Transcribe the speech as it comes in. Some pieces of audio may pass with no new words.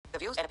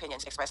views and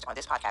opinions expressed on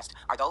this podcast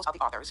are those of the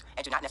authors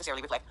and do not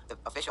necessarily reflect the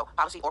official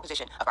policy or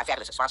position of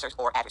Fabulous sponsors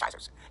or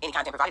advertisers. Any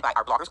content provided by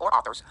our bloggers or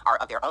authors are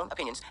of their own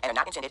opinions and are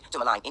not intended to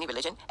malign any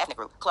religion, ethnic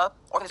group, club,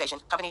 organization,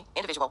 company,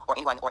 individual, or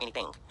anyone or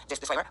anything. This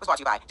disclaimer was brought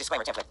to you by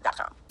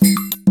DisclaimerTemplate.com.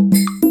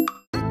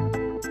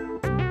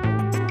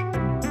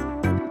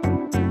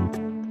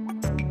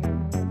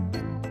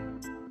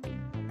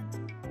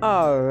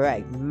 All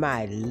right,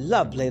 my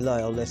lovely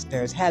loyal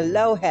listeners.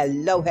 Hello.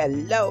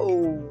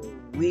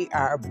 We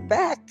are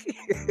back.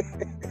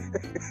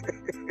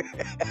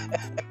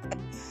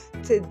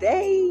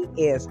 Today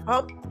is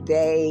Hump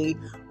Day,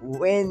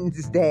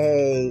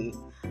 Wednesday,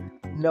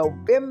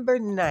 November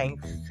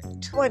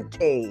 9th,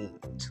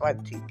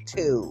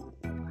 2022.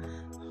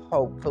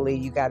 Hopefully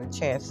you got a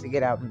chance to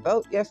get out and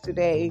vote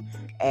yesterday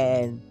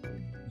and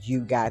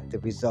you got the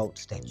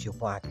results that you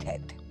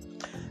wanted.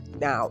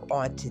 Now,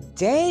 on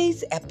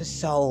today's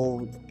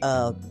episode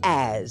of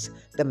As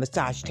the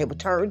Massage Table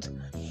Turns,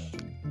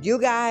 you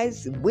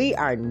guys, we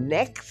are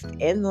next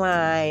in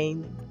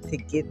line to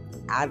get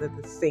out of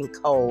the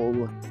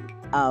sinkhole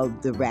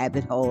of the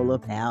rabbit hole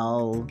of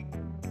hell.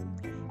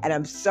 And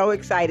I'm so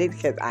excited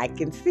because I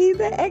can see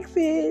the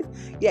exit.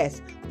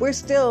 Yes, we're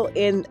still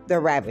in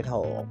the rabbit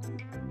hole.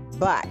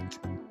 But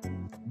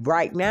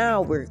right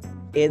now, we're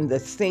in the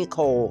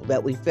sinkhole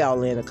that we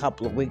fell in a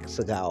couple of weeks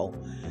ago.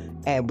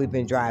 And we've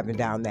been driving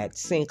down that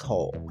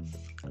sinkhole.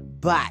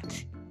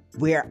 But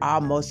we're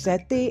almost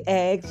at the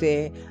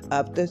exit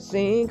of the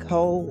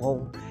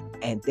sinkhole.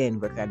 And then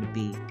we're going to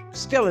be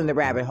still in the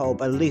rabbit hole,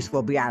 but at least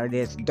we'll be out of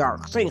this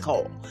dark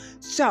sinkhole.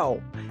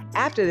 So,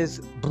 after this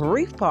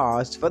brief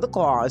pause for the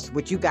cause,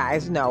 which you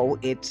guys know,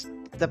 it's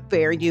the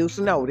fair use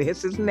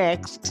notice is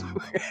next.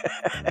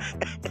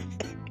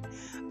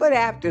 But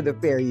after the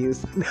fair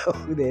use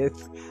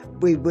notice,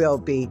 we will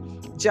be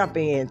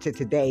jumping into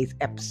today's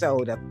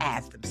episode of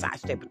As the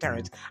Massage Table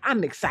Turns.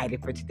 I'm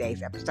excited for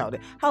today's episode.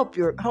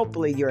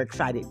 Hopefully you're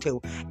excited too.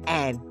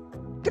 And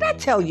did I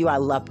tell you I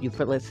love you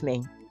for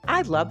listening?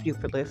 I love you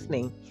for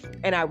listening.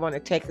 And I want to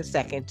take a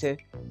second to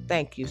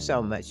thank you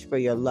so much for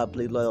your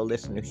lovely, loyal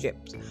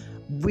listenerships.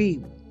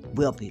 We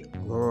will be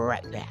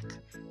right back.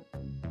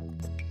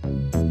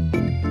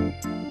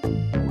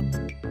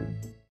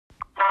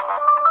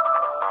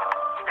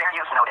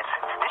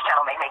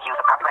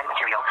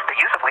 The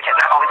use of which has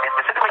not always been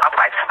specifically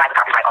authorized by the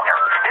copyright owner.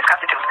 This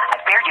constitutes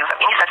as fair use of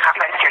any such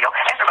copyrighted material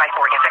as provided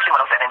for in Section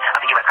 107 of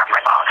the U.S.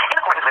 Copyright Law. In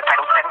accordance with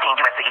Title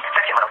 17 U.S.C.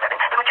 Section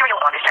 107, the material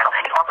on this channel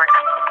is offered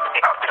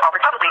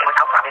publicly and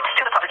without profit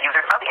to the public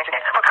users of the Internet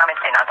for comment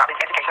and non-profit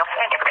educational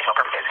and informational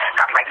purposes.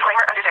 Copyright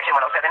disclaimer under Section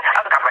 107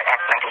 of the Copyright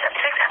Act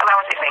 1976.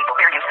 Allowance is made for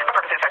fair use for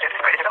purposes such as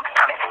criticism,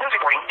 comment, news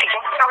reporting, teaching,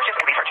 scholarship,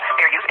 and research.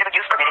 Fair use is a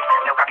use permitted.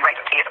 No copyright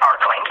is or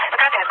claimed. The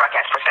content is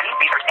broadcast for study,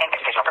 research, and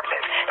educational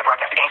purposes. The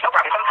broadcast gains no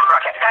profit from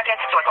broadcast content,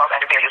 so it falls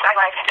under fair use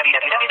guidelines,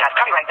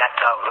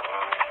 www.copyright.gov.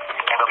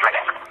 And we'll be right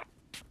back.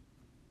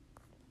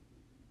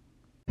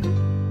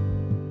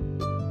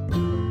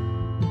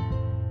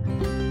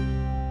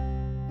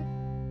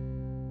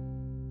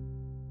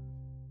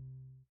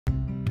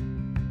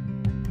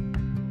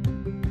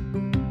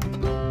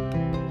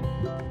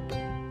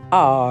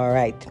 All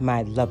right,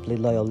 my lovely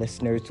loyal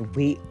listeners,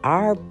 we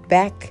are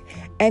back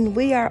and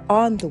we are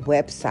on the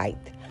website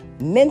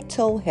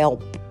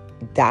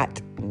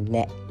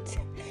mentalhelp.net.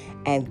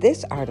 And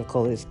this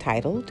article is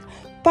titled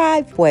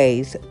 5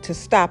 Ways to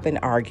Stop an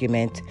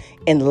Argument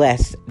in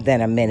Less Than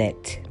a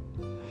Minute.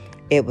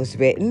 It was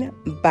written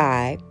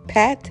by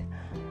Pat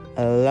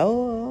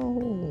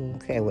Lowe.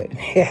 Okay, wait.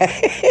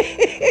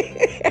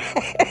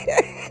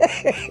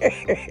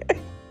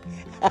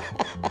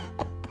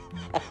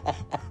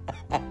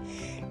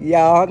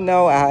 Y'all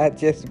know I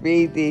just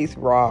read these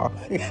wrong.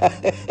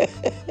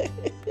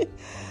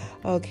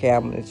 Okay,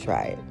 I'm going to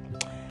try it.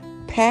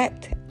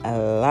 Pat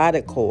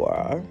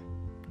Laducore.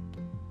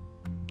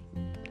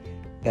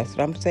 That's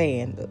what I'm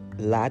saying.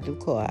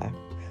 Laducore.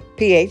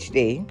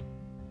 PhD.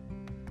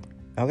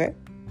 Okay?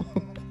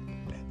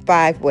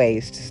 5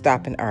 ways to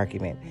stop an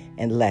argument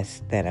in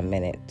less than a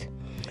minute.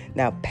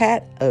 Now,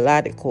 Pat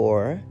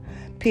Laducore,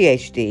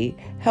 PhD,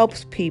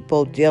 helps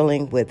people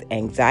dealing with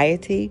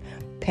anxiety,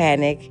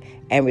 panic,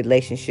 and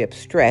relationship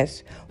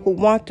stress who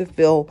want to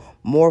feel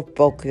more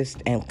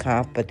focused and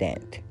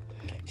confident.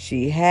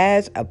 She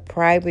has a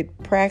private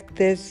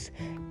practice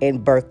in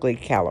Berkeley,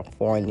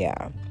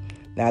 California.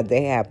 Now,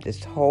 they have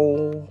this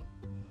whole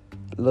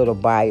little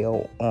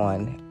bio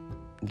on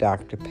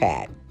Dr.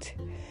 Pat,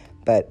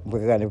 but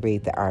we're going to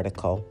read the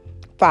article,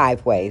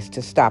 5 Ways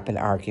to Stop an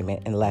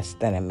Argument in Less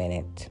Than a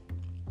Minute.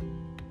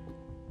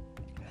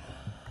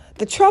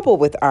 The trouble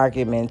with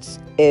arguments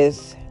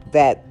is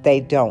that they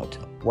don't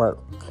work.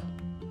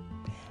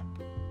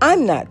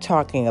 I'm not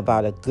talking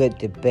about a good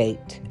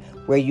debate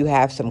where you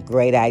have some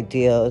great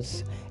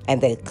ideas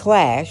and they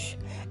clash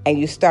and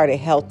you start a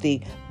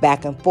healthy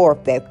back and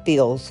forth that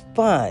feels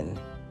fun.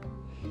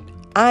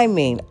 I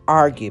mean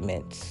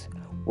arguments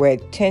where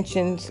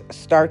tensions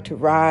start to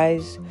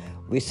rise,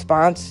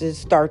 responses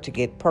start to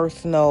get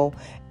personal,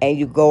 and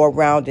you go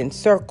around in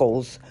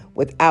circles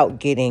without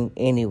getting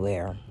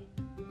anywhere.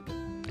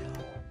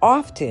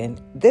 Often,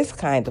 this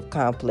kind of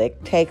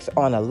conflict takes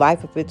on a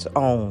life of its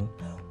own,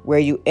 where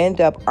you end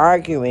up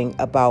arguing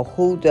about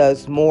who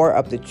does more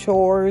of the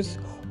chores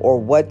or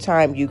what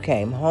time you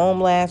came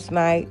home last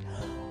night,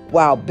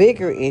 while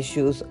bigger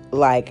issues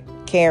like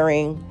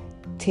caring,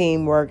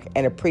 teamwork,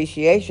 and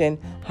appreciation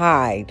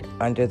hide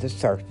under the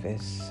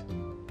surface.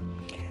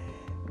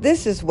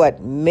 This is what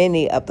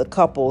many of the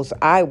couples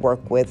I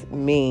work with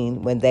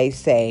mean when they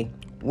say,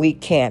 "We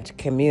can't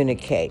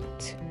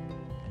communicate."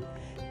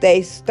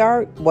 They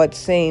start what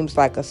seems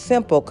like a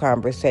simple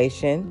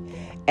conversation,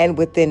 and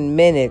within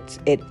minutes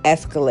it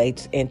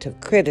escalates into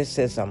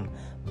criticism,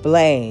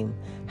 blame,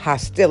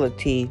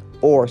 hostility,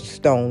 or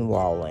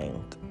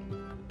stonewalling.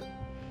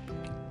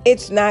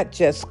 It's not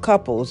just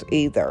couples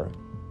either.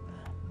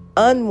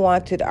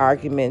 Unwanted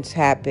arguments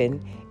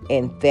happen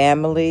in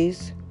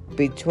families,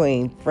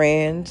 between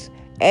friends,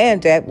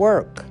 and at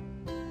work.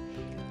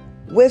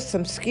 With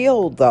some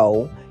skill,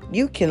 though,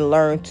 you can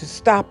learn to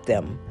stop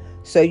them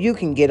so you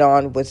can get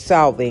on with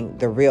solving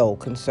the real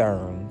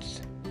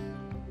concerns.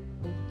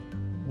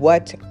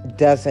 What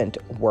doesn't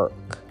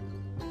work?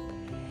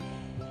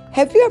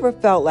 Have you ever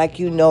felt like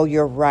you know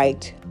you're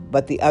right,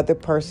 but the other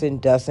person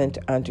doesn't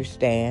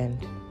understand?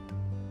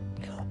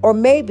 Or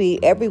maybe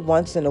every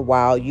once in a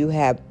while you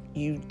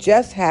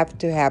just have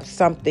to have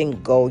something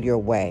go your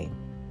way.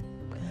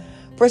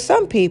 For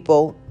some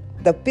people,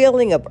 the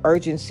feeling of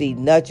urgency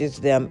nudges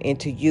them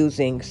into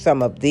using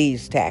some of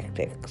these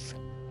tactics: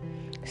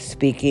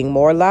 speaking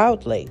more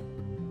loudly,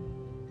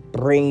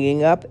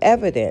 bringing up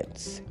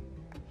evidence,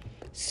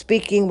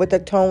 speaking with a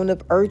tone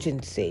of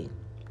urgency,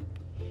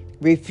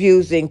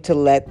 refusing to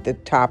let the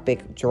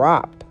topic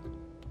drop,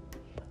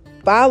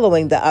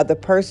 following the other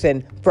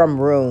person from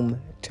room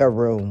to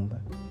room.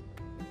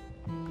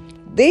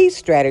 These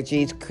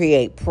strategies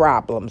create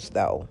problems,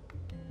 though.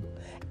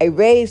 A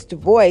raised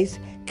voice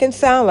can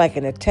sound like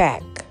an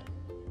attack.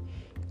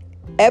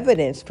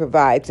 Evidence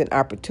provides an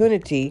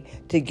opportunity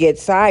to get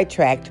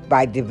sidetracked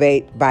by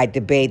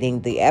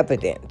debating the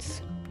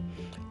evidence.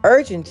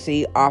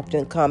 Urgency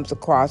often comes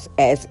across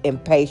as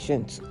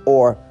impatience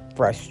or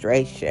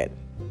frustration.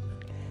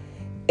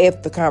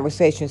 If the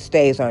conversation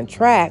stays on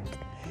track,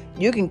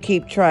 you can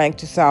keep trying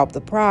to solve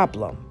the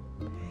problem.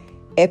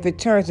 If it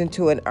turns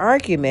into an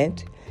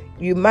argument,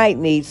 you might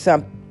need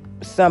some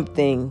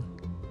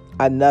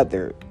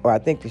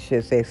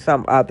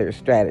other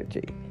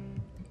strategy.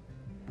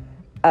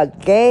 A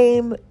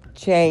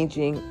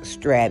game-changing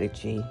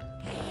strategy.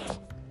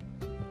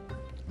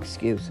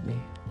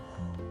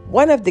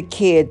 One of the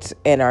kids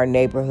in our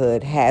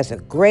neighborhood has a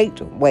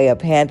great way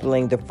of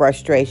handling the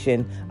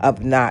frustration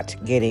of not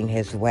getting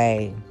his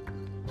way.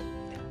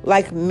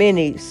 Like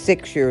many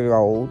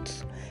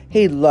 6-year-olds,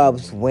 he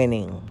loves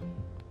winning.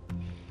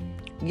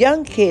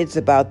 Young kids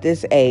about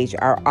this age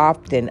are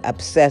often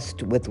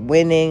obsessed with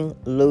winning,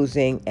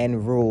 losing,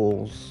 and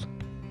rules.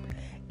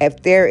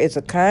 If there is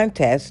a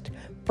contest,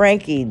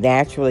 Frankie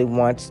naturally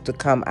wants to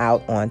come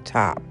out on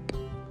top.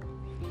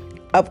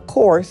 Of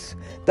course,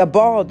 the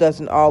ball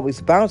doesn't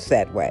always bounce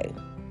that way.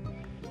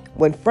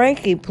 When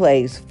Frankie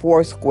plays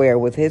foursquare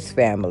with his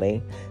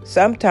family,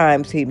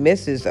 sometimes he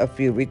misses a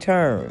few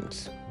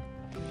returns.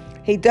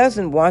 He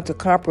doesn't want to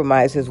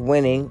compromise his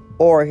winning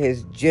or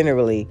his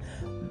generally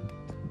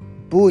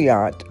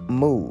buoyant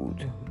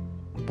mood.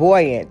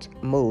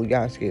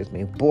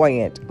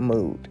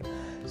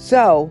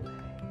 So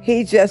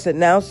he just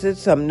announces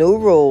some new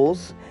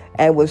rules,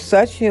 and with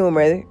such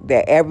humor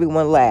that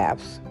everyone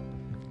laughs.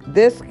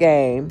 This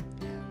game,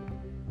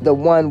 the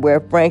one where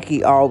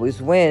Frankie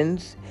always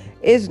wins,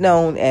 is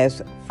known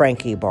as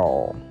Frankie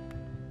Ball.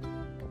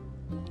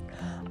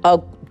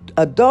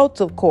 Adults,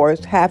 of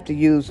course, have to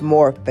use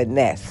more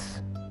finesse.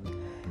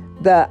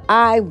 The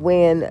I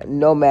win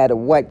no matter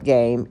what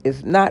game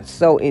is not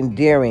so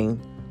endearing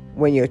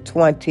when you're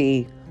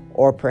 20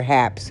 or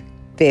perhaps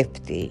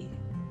 50.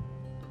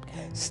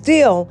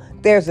 Still,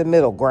 there's a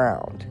middle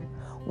ground.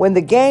 When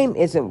the game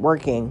isn't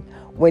working,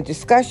 when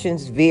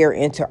discussions veer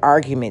into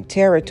argument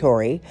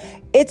territory,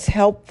 it's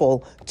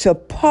helpful to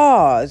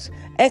pause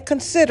and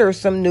consider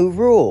some new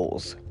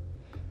rules.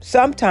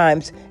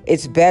 Sometimes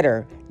it's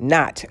better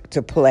not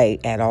to play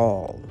at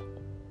all.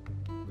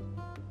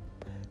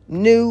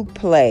 New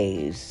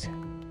plays.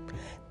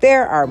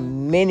 There are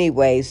many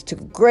ways to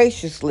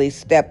graciously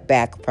step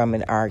back from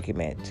an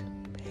argument.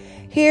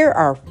 Here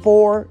are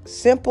 4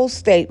 simple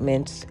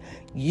statements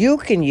you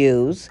can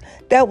use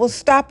that will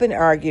stop an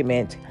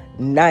argument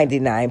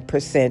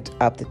 99%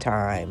 of the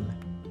time.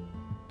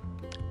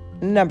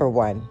 Number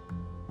 1,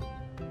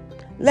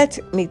 let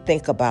me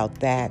think about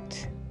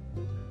that.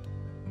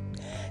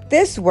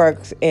 This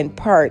works in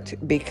part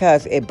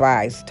because it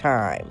buys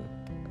time.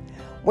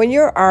 When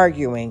you're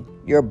arguing,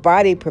 your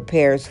body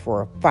prepares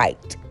for a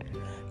fight.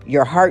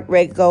 Your heart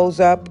rate goes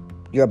up,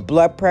 your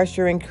blood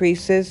pressure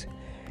increases,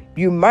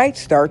 you might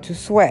start to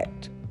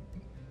sweat.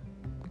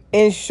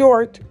 In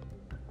short,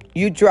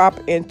 you drop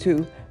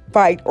into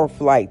fight or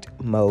flight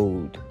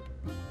mode.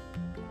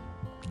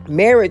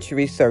 Marriage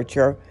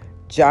researcher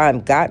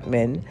John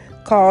Gottman,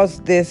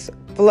 calls this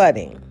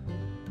flooding.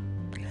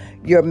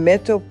 Your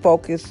mental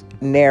focus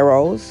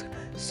narrows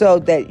so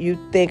that you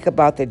think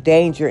about the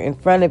danger in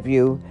front of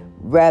you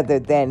rather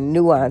than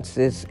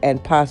nuances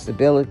and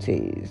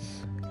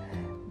possibilities.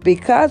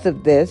 Because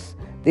of this,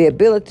 the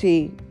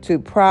ability to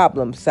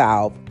problem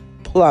solve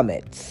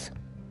plummets.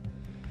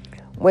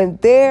 When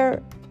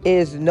there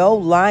is no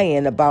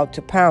lion about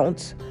to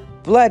pounce,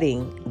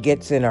 flooding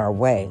gets in our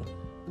way.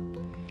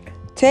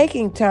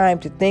 Taking time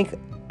to think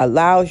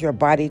allows your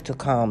body to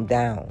calm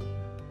down.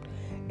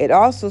 It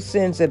also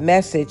sends a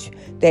message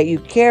that you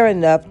care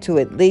enough to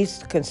at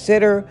least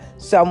consider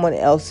someone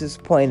else's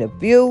point of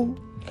view,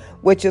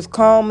 which is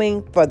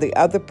calming for the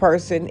other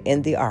person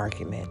in the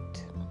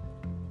argument.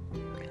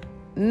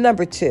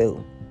 Number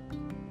 2,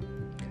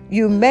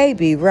 you may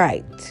be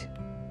right.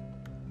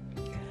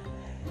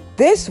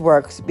 This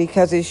works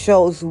because it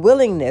shows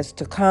willingness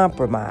to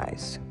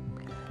compromise.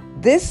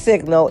 This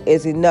signal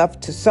is enough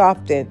to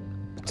soften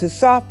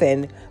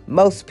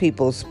most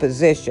people's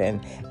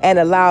position and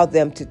allow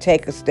them to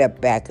take a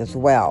step back as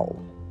well.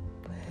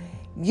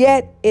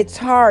 Yet, it's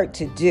hard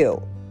to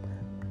do.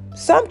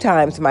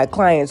 Sometimes my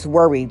clients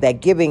worry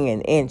that giving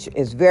an inch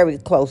is very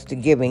close to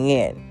giving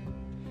in.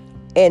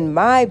 In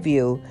my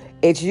view,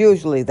 it's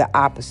usually the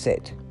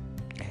opposite.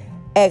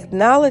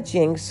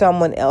 Acknowledging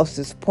someone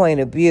else's point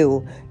of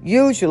view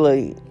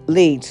usually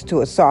leads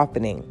to a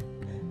softening.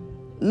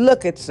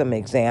 Look at some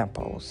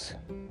examples.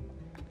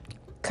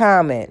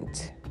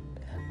 Comment: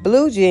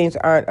 blue jeans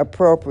aren't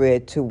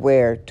appropriate to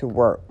wear to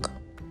work.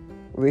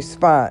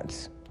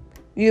 Response: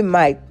 you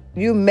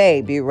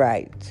may be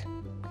right.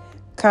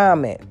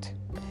 Comment: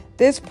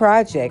 this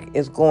project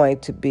is going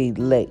to be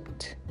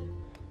late.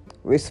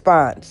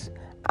 Response: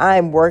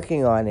 I'm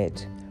working on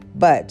it,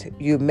 but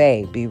you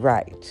may be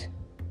right.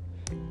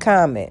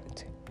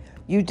 Comment: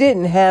 you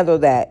didn't handle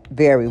that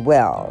very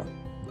well.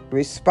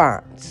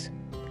 Response: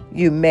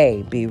 you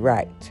may be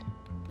right.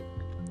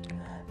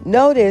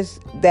 Notice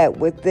that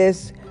with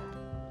this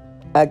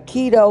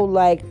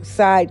Aikido-like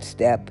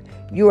sidestep,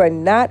 you are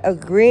not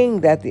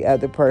agreeing that the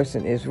other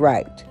person is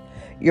right.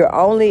 You're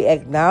only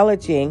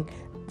acknowledging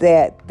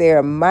that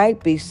there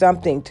might be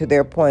something to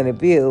their point of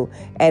view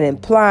and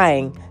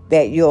implying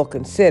that you'll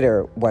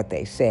consider what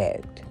they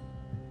said.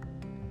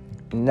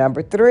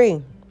 Number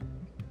 3,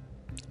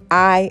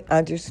 I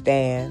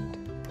understand.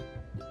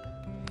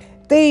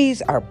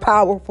 These are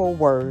powerful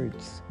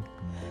words.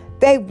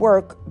 They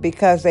work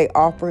because they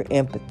offer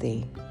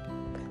empathy.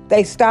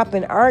 They stop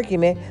an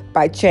argument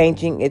by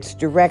changing its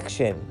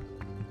direction.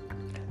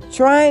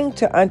 Trying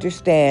to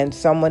understand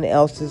someone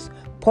else's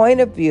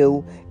point of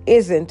view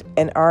isn't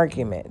an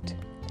argument.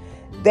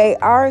 They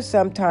are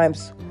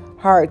sometimes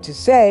hard to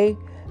say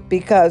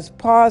because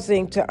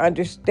pausing to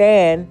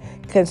understand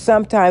can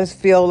sometimes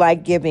feel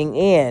like giving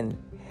in.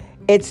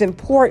 It's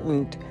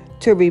important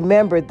to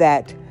remember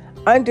that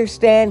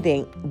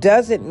understanding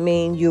doesn't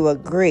mean you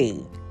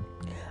agree.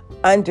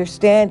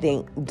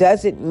 Understanding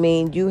doesn't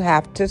mean you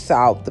have to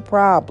solve the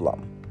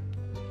problem.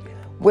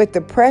 With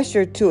the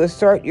pressure to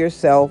assert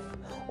yourself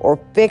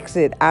or fix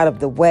it out of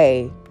the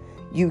way,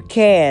 you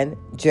can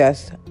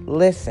just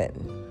listen.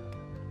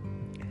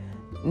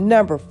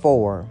 Number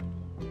 4,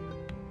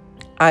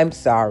 I'm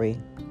sorry.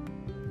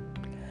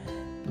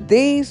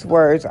 These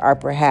words are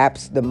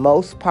perhaps the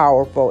most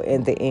powerful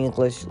in the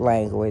English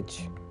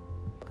language.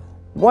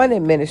 One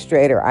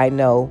administrator I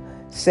know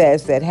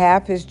says that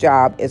half his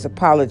job is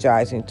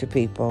apologizing to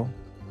people.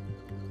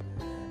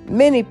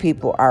 Many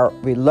people are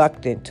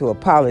reluctant to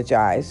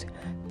apologize,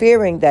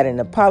 fearing that an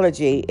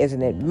apology is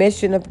an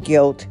admission of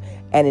guilt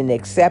and an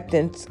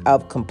acceptance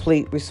of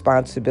complete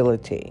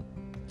responsibility.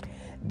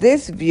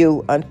 This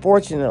view,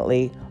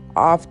 unfortunately,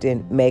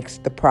 often makes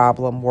the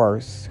problem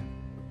worse.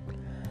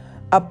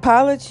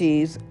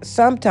 Apologies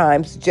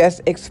sometimes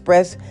just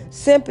express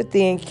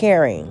sympathy and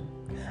caring.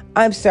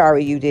 I'm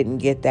sorry you didn't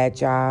get that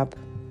job.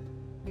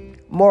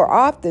 More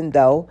often,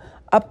 though,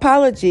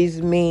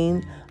 apologies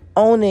mean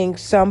owning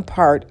some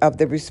part of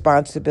the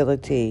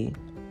responsibility.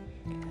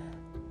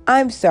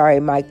 I'm sorry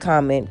my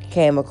comment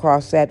came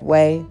across that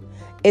way.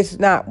 It's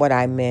not what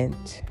I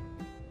meant.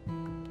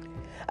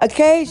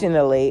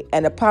 Occasionally,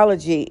 an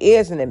apology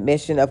is an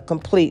admission of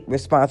complete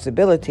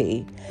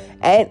responsibility,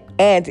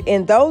 and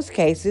in those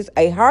cases,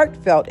 a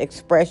heartfelt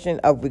expression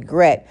of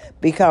regret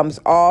becomes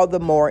all the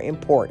more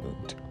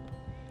important.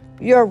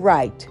 You're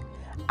right.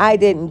 I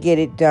didn't get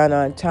it done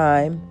on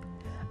time.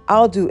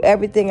 I'll do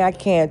everything I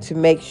can to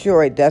make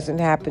sure it doesn't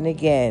happen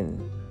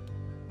again.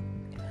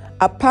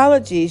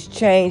 Apologies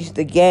change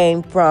the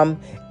game from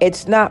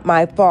 "it's not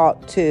my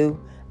fault" to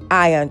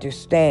 "I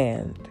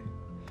understand."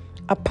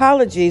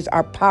 Apologies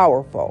are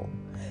powerful.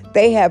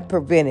 They have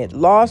prevented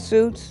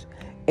lawsuits,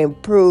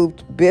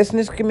 improved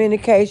business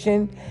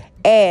communication,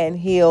 and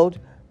healed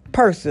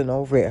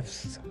personal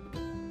rifts.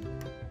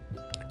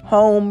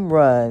 Home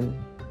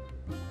run.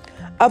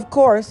 Of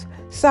course,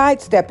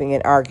 sidestepping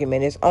an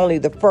argument is only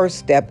the first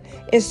step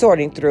in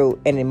sorting through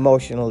an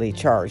emotionally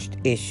charged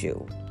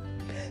issue.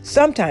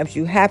 Sometimes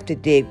you have to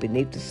dig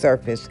beneath the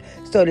surface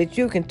so that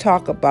you can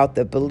talk about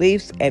the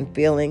beliefs and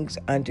feelings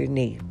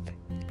underneath.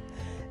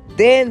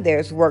 Then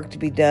there's work to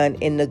be done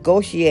in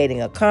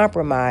negotiating a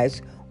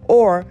compromise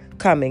or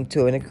coming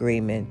to an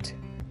agreement.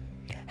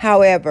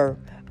 However,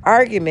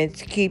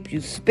 arguments keep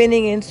you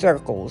spinning in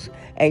circles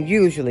and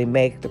usually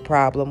make the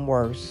problem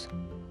worse.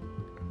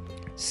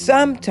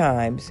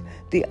 Sometimes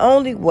the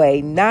only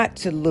way not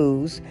to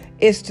lose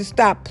is to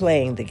stop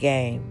playing the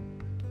game.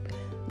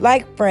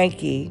 Like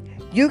Frankie,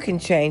 you can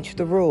change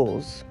the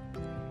rules.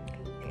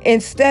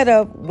 Instead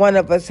of one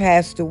of us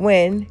has to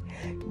win,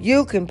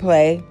 you can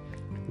play,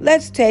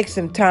 let's take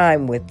some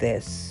time with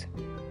this.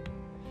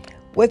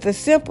 With a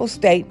simple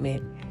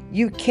statement,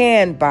 you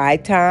can buy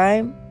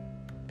time,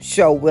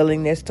 show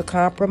willingness to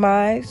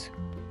compromise,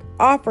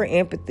 offer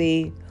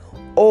empathy,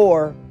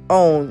 or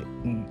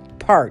own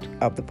part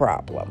of the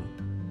problem.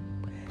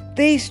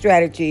 These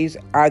strategies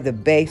are the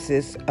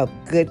basis of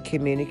good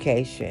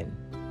communication.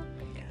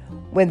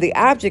 When the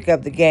object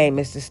of the game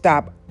is to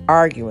stop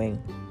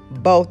arguing,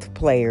 both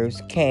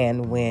players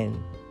can win.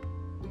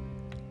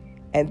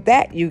 And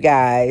that, you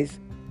guys,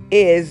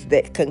 is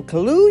the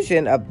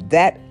conclusion of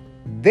that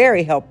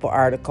very helpful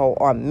article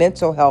on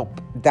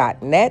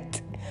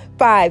mentalhelp.net,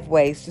 5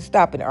 Ways to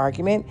Stop an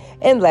Argument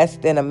in Less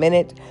Than a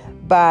Minute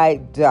by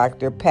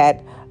Dr.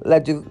 Pat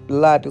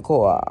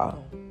LaDucour.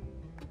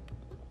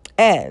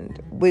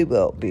 And we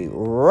will be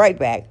right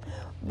back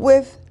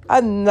with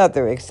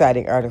another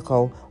exciting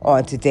article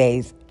on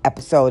today's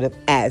episode of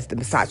As the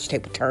Massage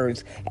Table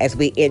Turns, as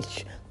we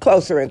inch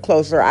closer and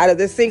closer out of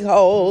the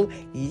sinkhole.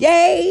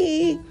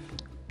 Yay!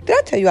 Did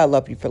I tell you I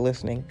love you for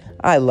listening?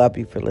 I love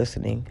you for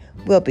listening.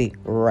 We'll be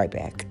right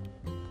back.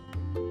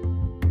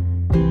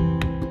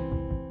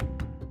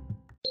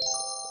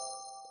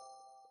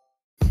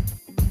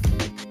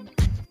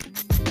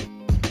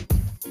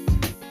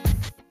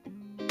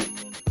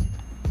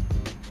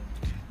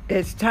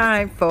 It's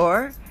time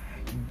for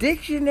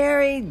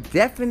Dictionary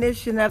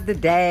Definition of the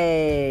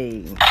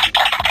Day.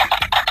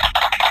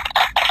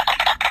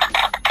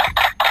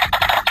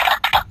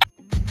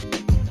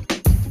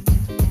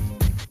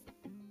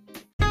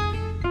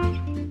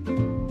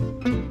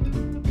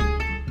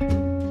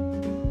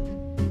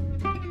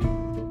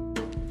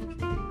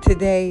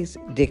 Today's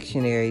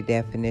dictionary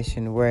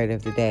definition word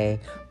of the day,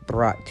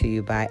 brought to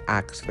you by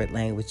Oxford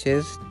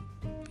Languages,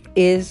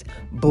 is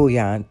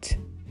buoyant.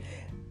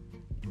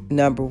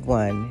 Number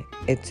 1,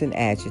 it's an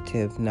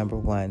adjective. Number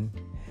 1,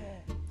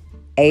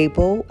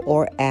 able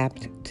or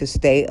apt to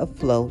stay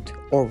afloat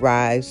or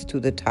rise to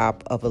the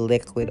top of a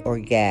liquid or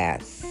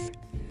gas.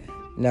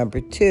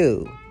 Number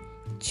 2,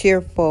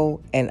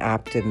 cheerful and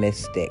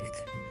optimistic.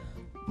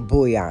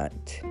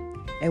 Buoyant.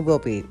 And we'll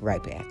be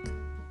right back.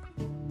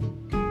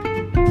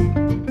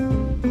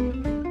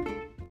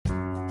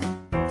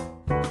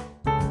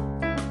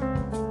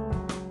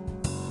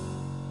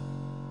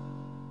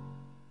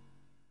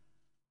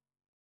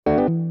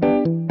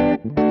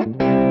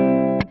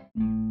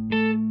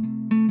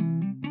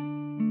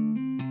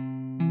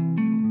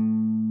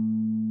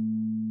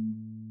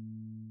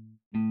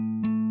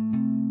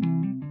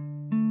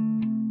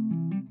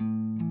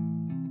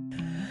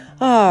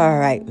 All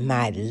right,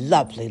 my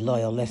lovely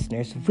loyal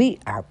listeners, we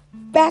are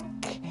back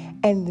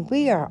and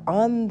we are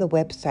on the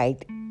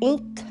website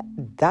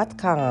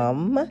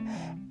Inc.com,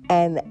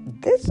 and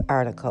this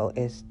article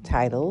is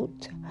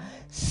titled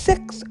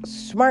 6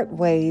 Smart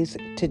Ways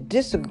to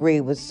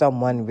Disagree with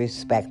Someone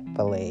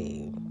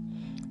Respectfully.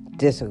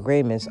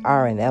 Disagreements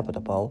are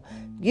inevitable.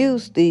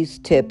 Use these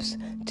tips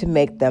to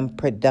make them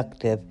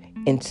productive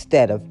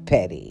instead of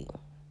petty.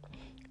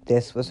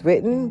 This was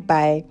written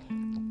by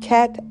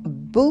Kat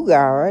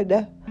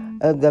Bugard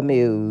of The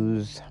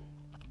Muse.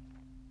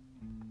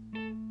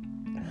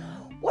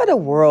 What a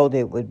world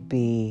it would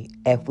be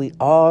if we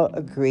all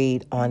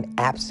agreed on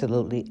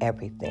absolutely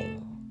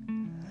everything.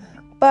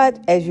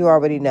 But as you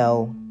already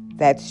know,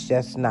 that's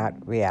just not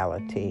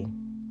reality.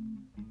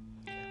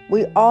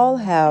 We all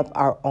have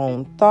our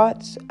own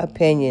thoughts,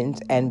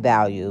 opinions, and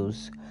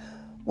values,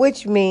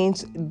 which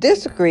means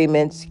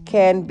disagreements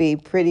can be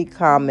pretty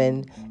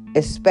common,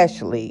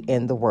 especially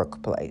in the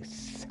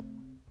workplace.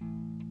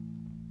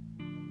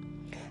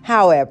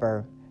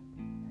 However,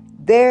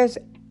 there's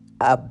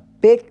a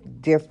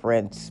big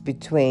difference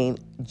between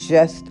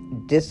just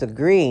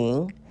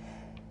disagreeing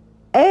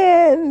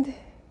and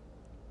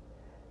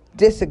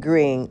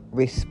disagreeing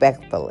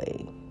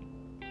respectfully.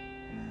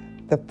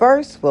 The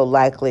first will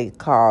likely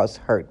cause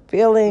hurt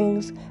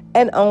feelings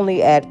and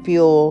only add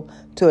fuel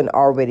to an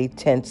already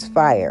tense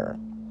fire.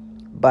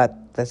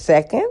 But the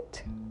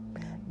second,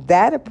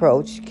 that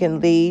approach can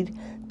lead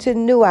to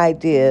new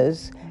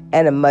ideas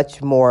and a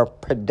much more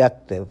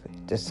productive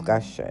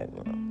discussion.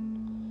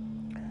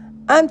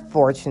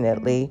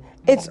 Unfortunately,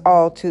 it's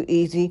all too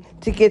easy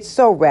to get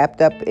so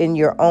wrapped up in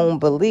your own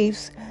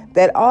beliefs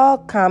that all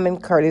common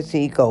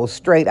courtesy goes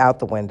straight out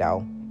the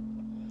window.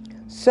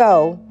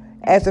 So,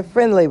 as a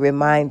friendly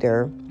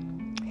reminder,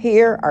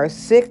 here are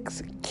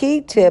 6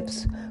 key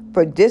tips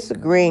for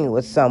disagreeing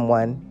with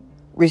someone,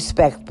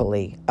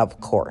 respectfully, of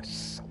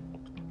course.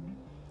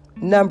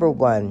 Number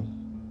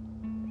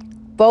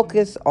 1,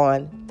 focus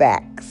on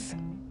facts.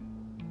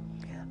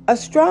 A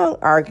strong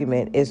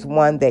argument is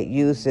one that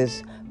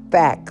uses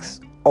facts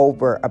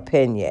over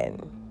opinion.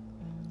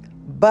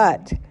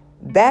 But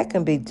that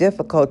can be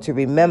difficult to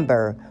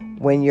remember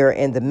when you're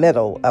in the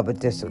middle of a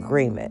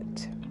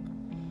disagreement.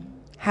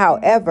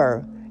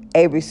 However,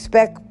 a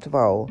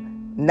respectful,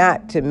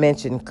 not to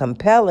mention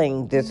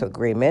compelling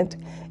disagreement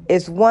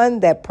is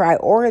one that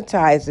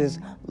prioritizes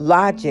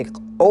logic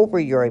over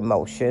your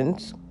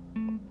emotions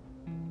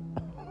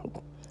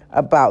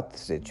about the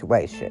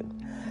situation.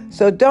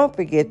 So don't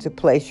forget to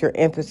place your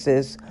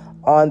emphasis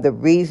on the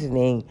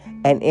reasoning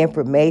and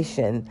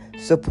information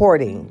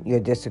supporting your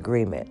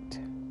disagreement.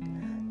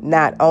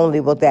 Not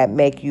only will that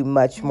make you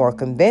much more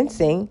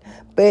convincing,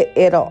 but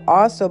it'll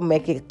also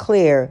make it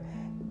clear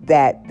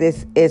that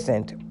this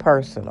isn't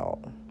personal.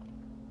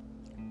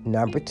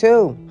 Number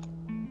 2,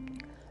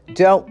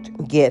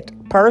 don't get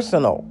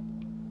personal.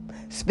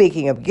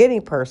 Speaking of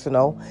getting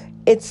personal,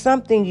 it's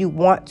something you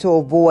want to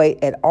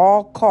avoid at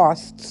all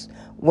costs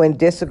when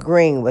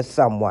disagreeing with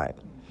someone,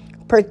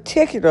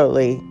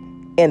 particularly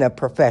in a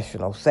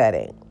professional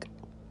setting.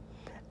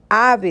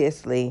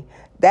 Obviously,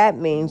 that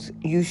means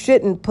you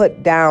shouldn't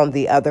put down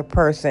the other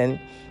person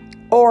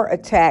or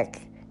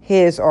attack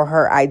his or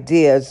her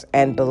ideas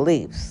and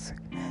beliefs.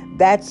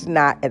 That's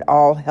not at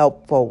all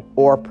helpful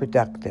or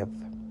productive.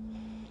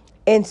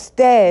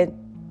 Instead,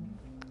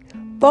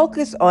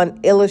 focus on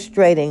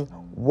illustrating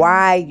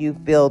why you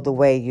feel the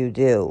way you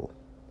do.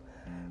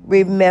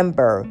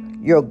 Remember,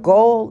 your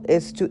goal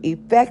is to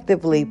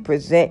effectively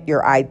present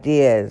your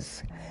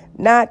ideas,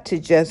 not to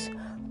just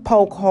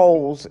poke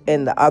holes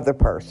in the other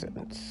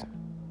person's.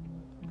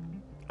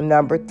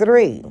 Number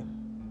 3,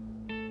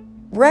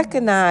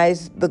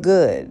 recognize the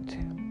good.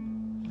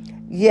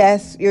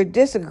 Yes, you're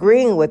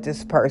disagreeing with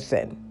this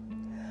person,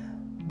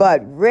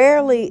 but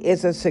rarely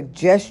is a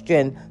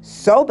suggestion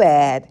so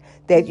bad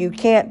that you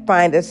can't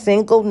find a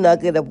single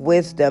nugget of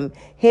wisdom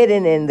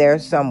hidden in there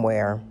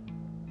somewhere.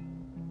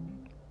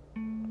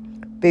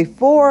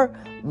 Before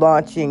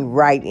launching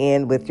right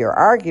in with your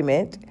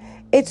argument,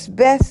 it's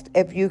best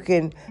if you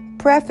can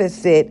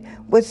preface it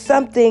with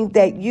something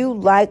that you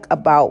like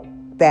about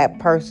that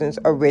person's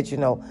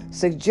original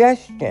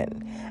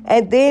suggestion,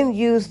 and then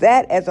use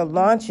that as a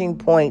launching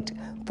point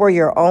for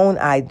your own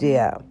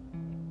idea.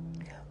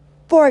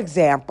 For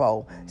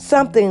example,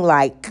 something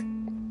like,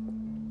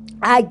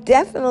 I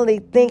definitely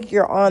think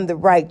you're on the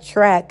right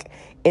track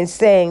in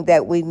saying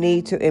that we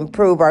need to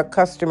improve our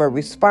customer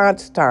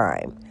response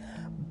time.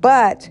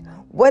 But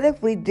what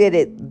if we did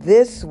it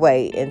this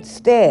way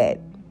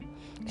instead?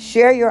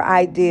 Share your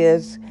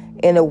ideas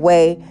in a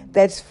way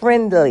that's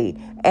friendly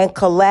and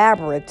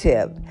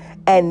collaborative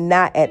and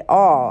not at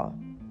all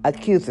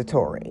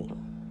accusatory.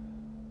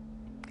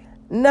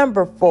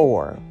 Number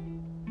 4,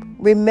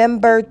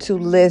 remember to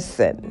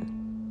listen.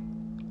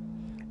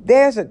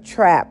 There's a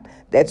trap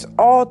that's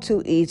all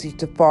too easy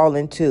to fall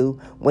into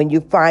when you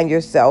find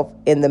yourself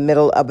in the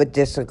middle of a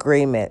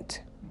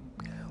disagreement.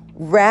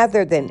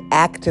 Rather than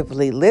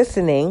actively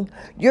listening,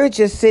 you're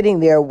just sitting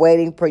there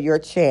waiting for your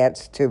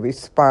chance to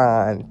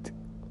respond.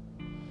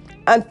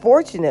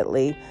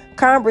 Unfortunately,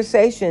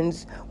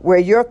 conversations where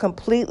you're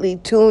completely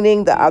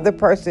tuning the other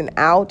person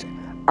out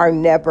are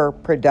never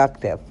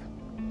productive.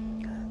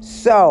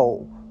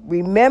 So,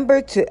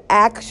 remember to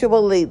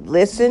actually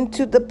listen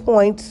to the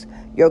points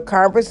your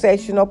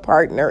conversational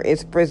partner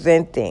is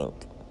presenting.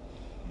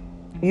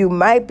 You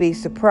might be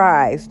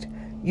surprised.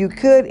 You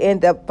could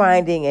end up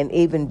finding an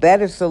even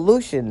better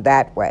solution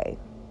that way.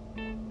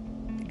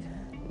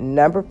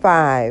 Number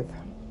 5,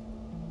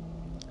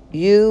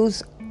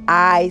 use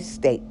I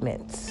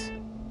statements.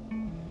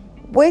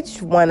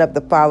 Which one of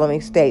the following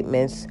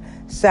statements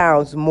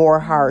sounds more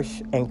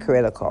harsh and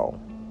critical?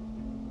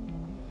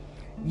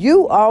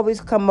 You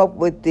always come up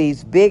with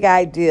these big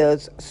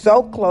ideas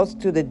so close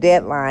to the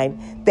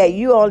deadline that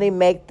you only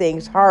make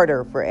things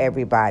harder for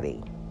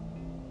everybody.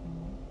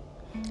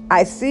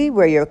 I see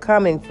where you're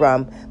coming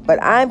from,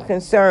 but I'm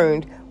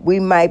concerned we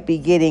might be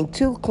getting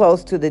too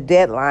close to the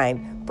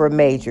deadline for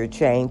major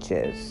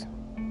changes.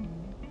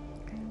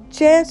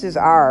 Chances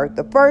are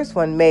the first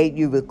one made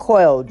you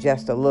recoil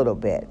just a little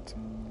bit.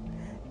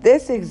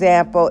 This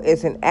example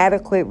is an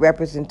adequate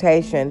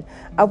representation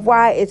of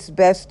why it's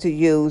best to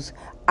use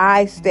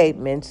I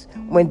statements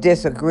when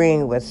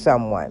disagreeing with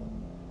someone.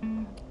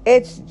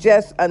 It's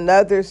just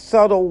another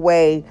subtle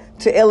way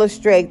to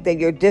illustrate that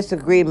your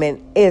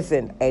disagreement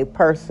isn't a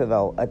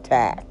personal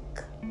attack.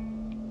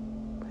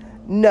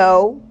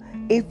 No,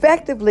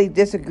 effectively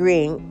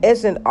disagreeing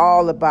isn't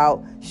all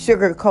about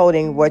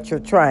sugarcoating what you're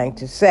trying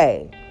to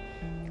say.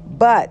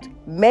 But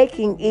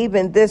making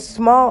even this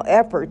small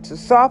effort to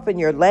soften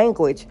your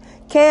language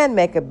can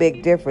make a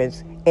big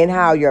difference in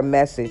how your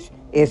message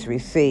is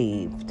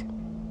received.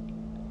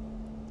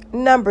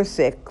 Number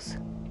 6,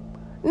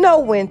 know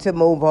when to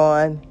move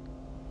on.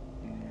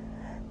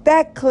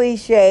 That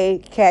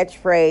cliche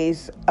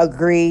catchphrase,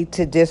 agree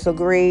to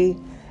disagree,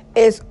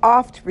 is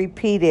oft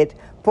repeated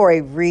for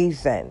a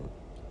reason.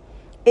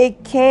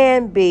 It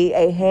can be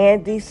a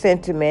handy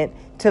sentiment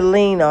to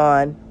lean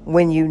on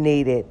when you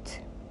need it.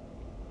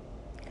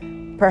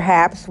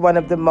 Perhaps one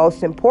of the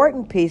most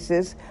important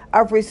pieces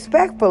of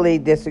respectfully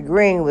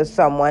disagreeing with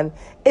someone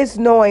is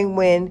knowing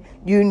when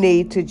you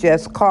need to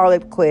just call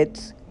it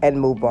quits and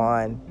move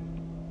on.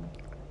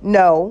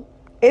 No,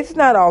 it's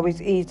not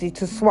always easy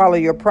to swallow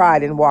your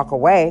pride and walk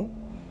away,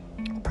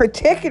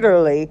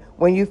 particularly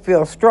when you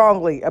feel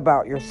strongly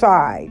about your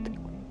side.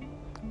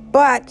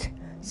 But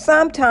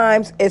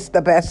sometimes it's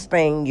the best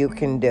thing you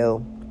can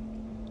do.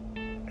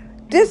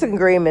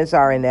 Disagreements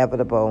are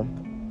inevitable,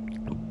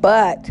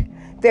 but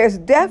there's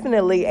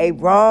definitely a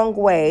wrong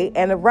way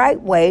and a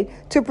right way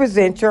to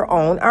present your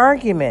own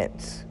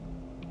arguments.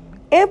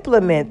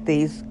 Implement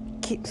these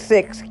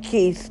 6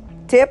 key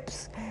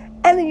tips,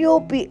 and you'll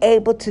be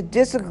able to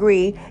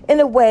disagree in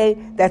a way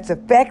that's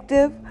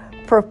effective,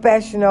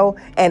 professional,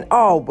 and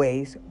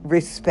always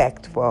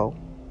respectful.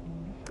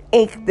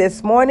 Inc.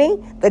 This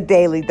Morning, the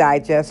daily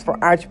digest for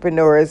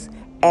entrepreneurs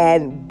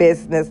and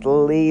business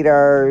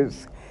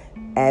leaders.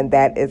 And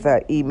that is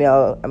an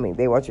email.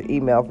 They want your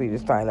email for you to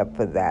sign up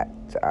for that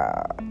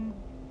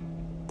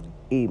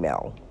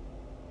email.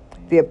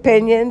 The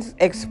opinions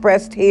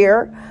expressed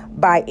here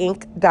by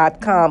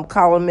Inc.com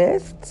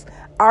columnists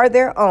are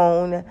their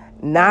own,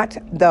 not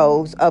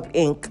those of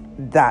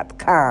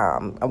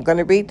Inc.com. I'm going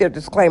to read their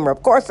disclaimer.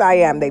 Of course I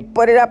am. They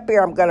put it up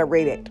here. I'm going to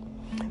read it.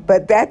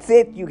 But that's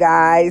it, you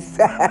guys.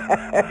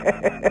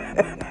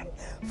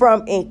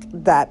 From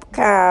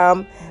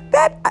Inc.com.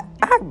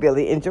 I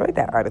really enjoyed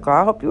that article.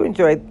 I hope you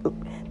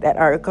enjoyed that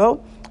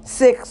article.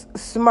 6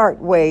 smart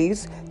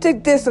ways to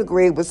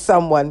disagree with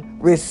someone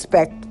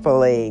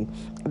respectfully.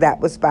 That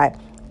was by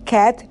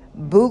Kat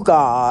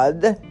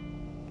Bugard,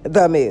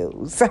 the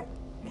Muse.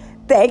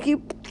 Thank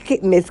you,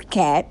 Miss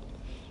Kat,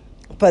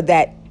 for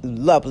that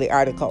lovely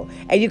article.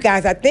 And you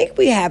guys, I think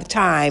we have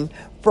time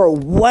for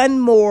one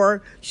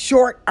more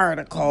short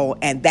article,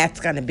 and that's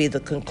going to be the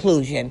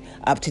conclusion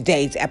of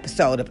today's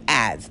episode of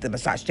As the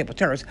Massage Table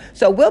Turns.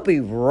 So we'll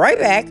be right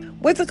back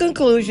with the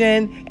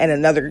conclusion and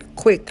another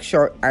quick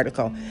short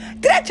article.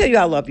 Did I tell you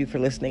I love you for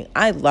listening?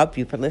 I love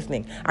you for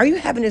listening. Are you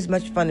having as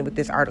much fun with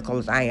this article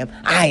as I am?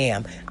 I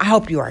am. I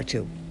hope you are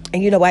too.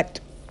 And you know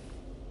what?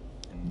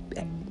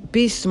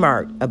 Be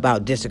smart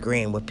about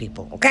disagreeing with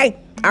people, okay?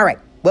 All right,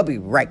 we'll be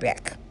right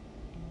back.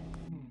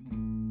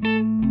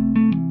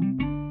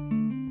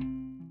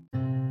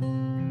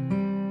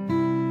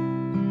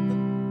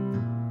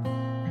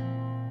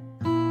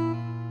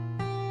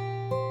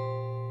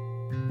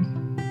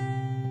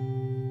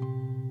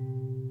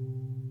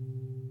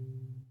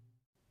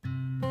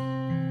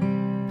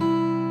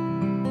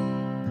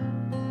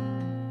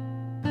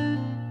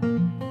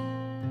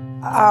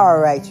 All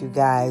right, you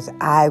guys,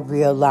 I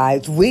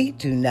realize we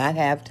do not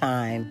have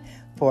time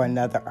for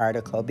another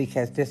article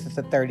because this is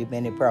a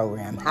 30-minute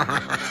program.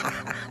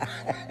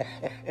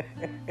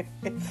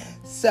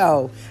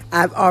 So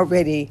I've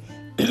already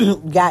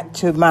got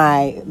to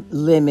my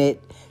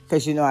limit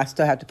because, I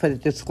still have to put a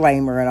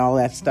disclaimer and all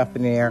that stuff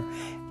in there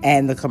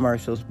and the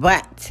commercials.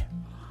 But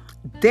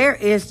there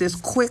is this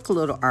quick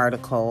little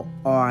article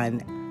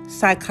on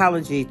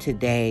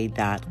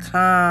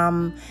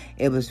psychologytoday.com.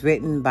 It was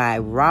written by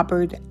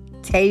Robert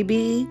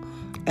Taby,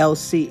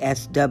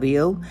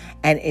 LCSW,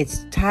 and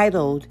it's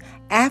titled,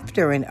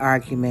 After an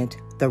Argument,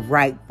 the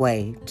Right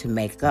Way to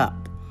Make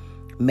Up.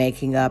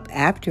 Making up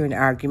after an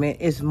argument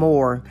is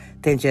more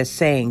than just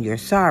saying you're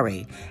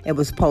sorry. It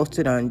was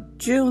posted on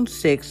June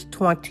 6,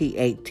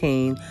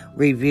 2018,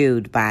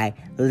 reviewed by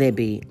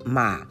Libby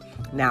Ma.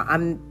 Now, I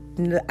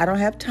don't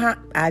have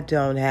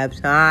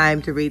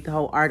time to read the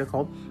whole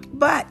article,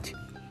 but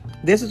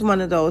this is one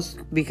of those,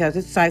 because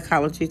it's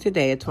Psychology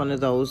Today, it's one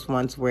of those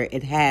ones where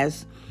it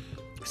has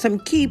some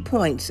key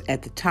points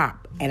at the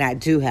top, and I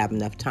do have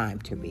enough time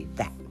to read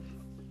that.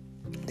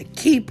 The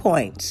key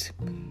points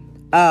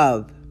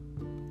of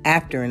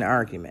after an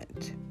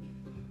argument.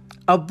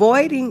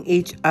 Avoiding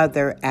each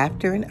other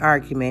after an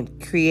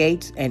argument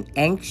creates an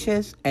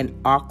anxious and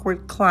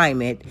awkward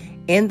climate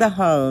in the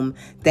home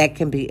that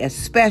can be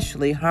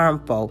especially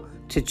harmful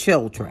to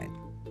children.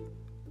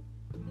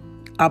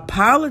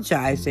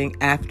 Apologizing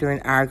after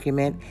an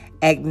argument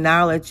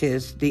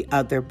acknowledges the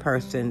other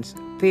person's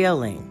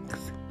feelings.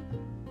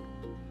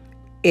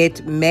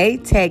 It may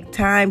take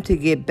time to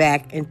get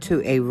back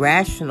into a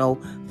rational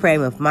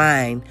frame of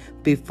mind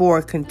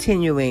before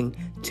continuing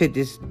to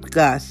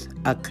discuss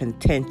a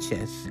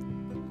contentious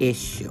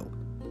issue.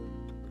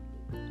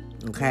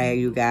 Okay,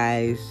 you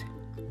guys?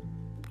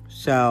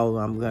 So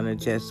I'm going to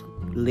just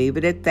leave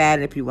it at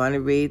that. If you want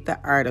to read the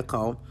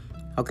article,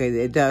 okay,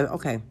 it does.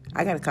 Okay,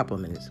 I got a couple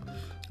of minutes.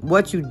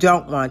 What you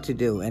don't want to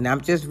do, and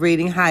I'm just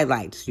reading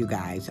highlights, you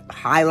guys.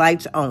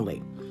 Highlights only.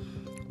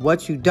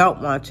 What you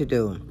don't want to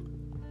do.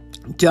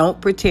 Don't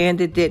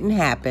pretend it didn't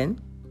happen.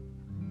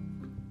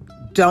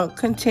 Don't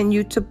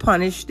continue to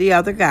punish the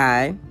other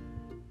guy.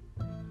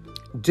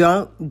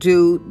 Don't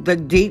do the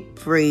deep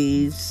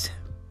freeze.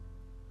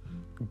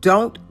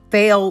 Don't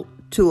fail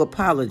to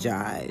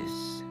apologize.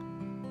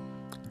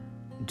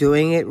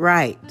 Doing it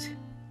right.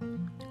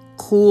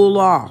 cool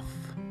off,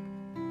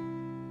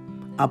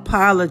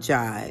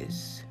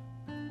 apologize,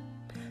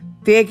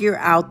 figure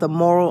out the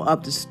moral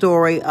of the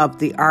story of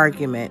the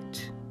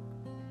argument.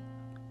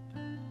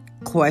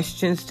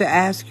 Questions to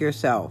ask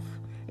yourself.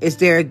 Is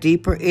there a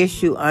deeper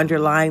issue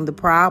underlying the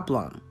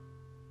problem?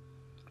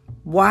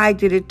 Why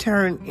did it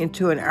turn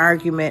into an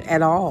argument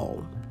at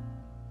all?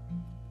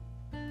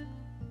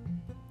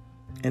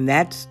 And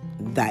that's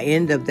the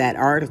end of that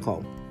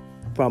article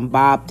from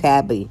Bob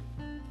Tabby,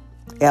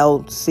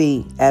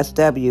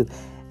 LCSW.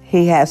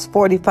 He has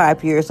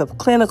 45 years of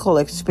clinical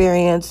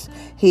experience.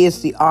 He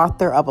is the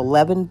author of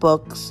 11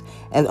 books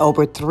and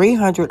over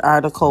 300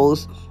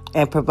 articles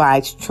and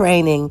provides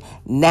training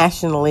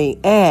nationally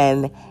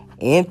and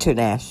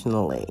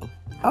internationally.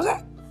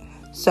 Okay.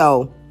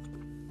 So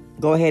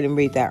go ahead and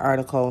read that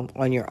article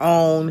on your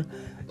own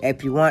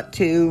if you want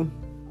to.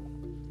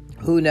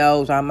 Who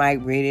knows? I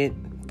might read it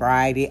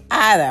Friday.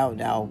 I don't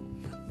know.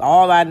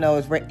 All I know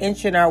is we're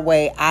inching our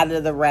way out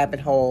of the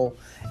rabbit hole,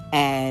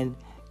 and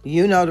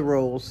you know the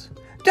rules.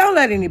 Don't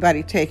let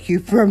anybody take you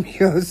from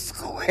your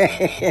square.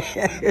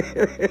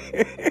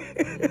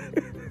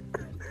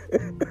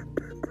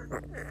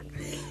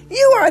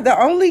 You are the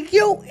only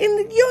you in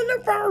the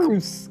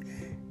universe.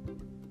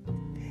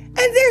 And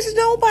there's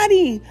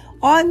nobody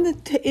on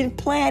the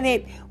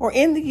planet or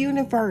in the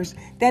universe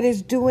that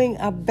is doing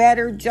a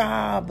better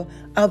job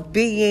of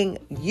being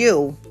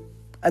you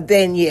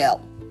than you.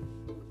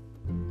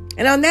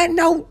 And on that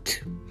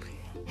note,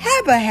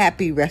 have a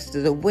happy rest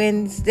of the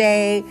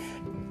Wednesday.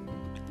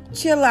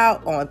 Chill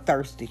out on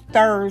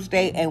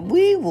Thursday, and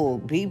we will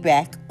be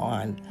back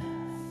on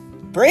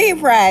Free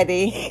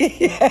Friday.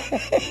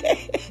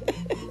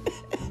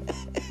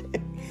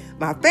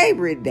 My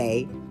favorite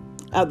day,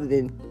 other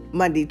than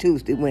Monday,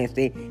 Tuesday,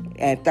 Wednesday,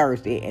 and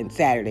Thursday, and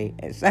Saturday,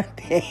 and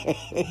Sunday.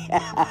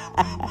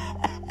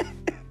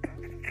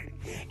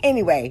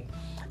 Anyway,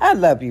 I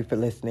love you for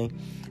listening.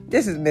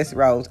 This is Miss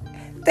Rose.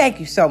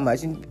 Thank you so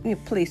much. And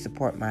please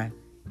support my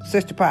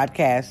sister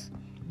podcast,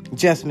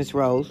 Just Miss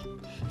Rose,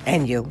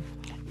 and you.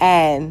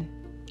 And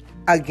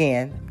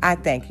again, I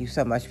thank you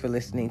so much for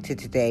listening to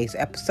today's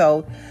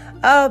episode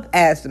of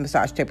As the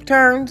Massage Table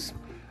Turns.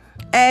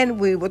 And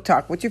we will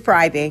talk with you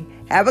Friday.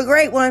 Have a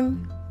great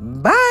one.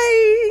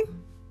 Bye.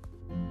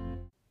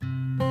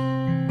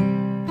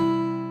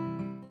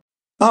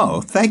 Oh,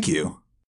 thank you.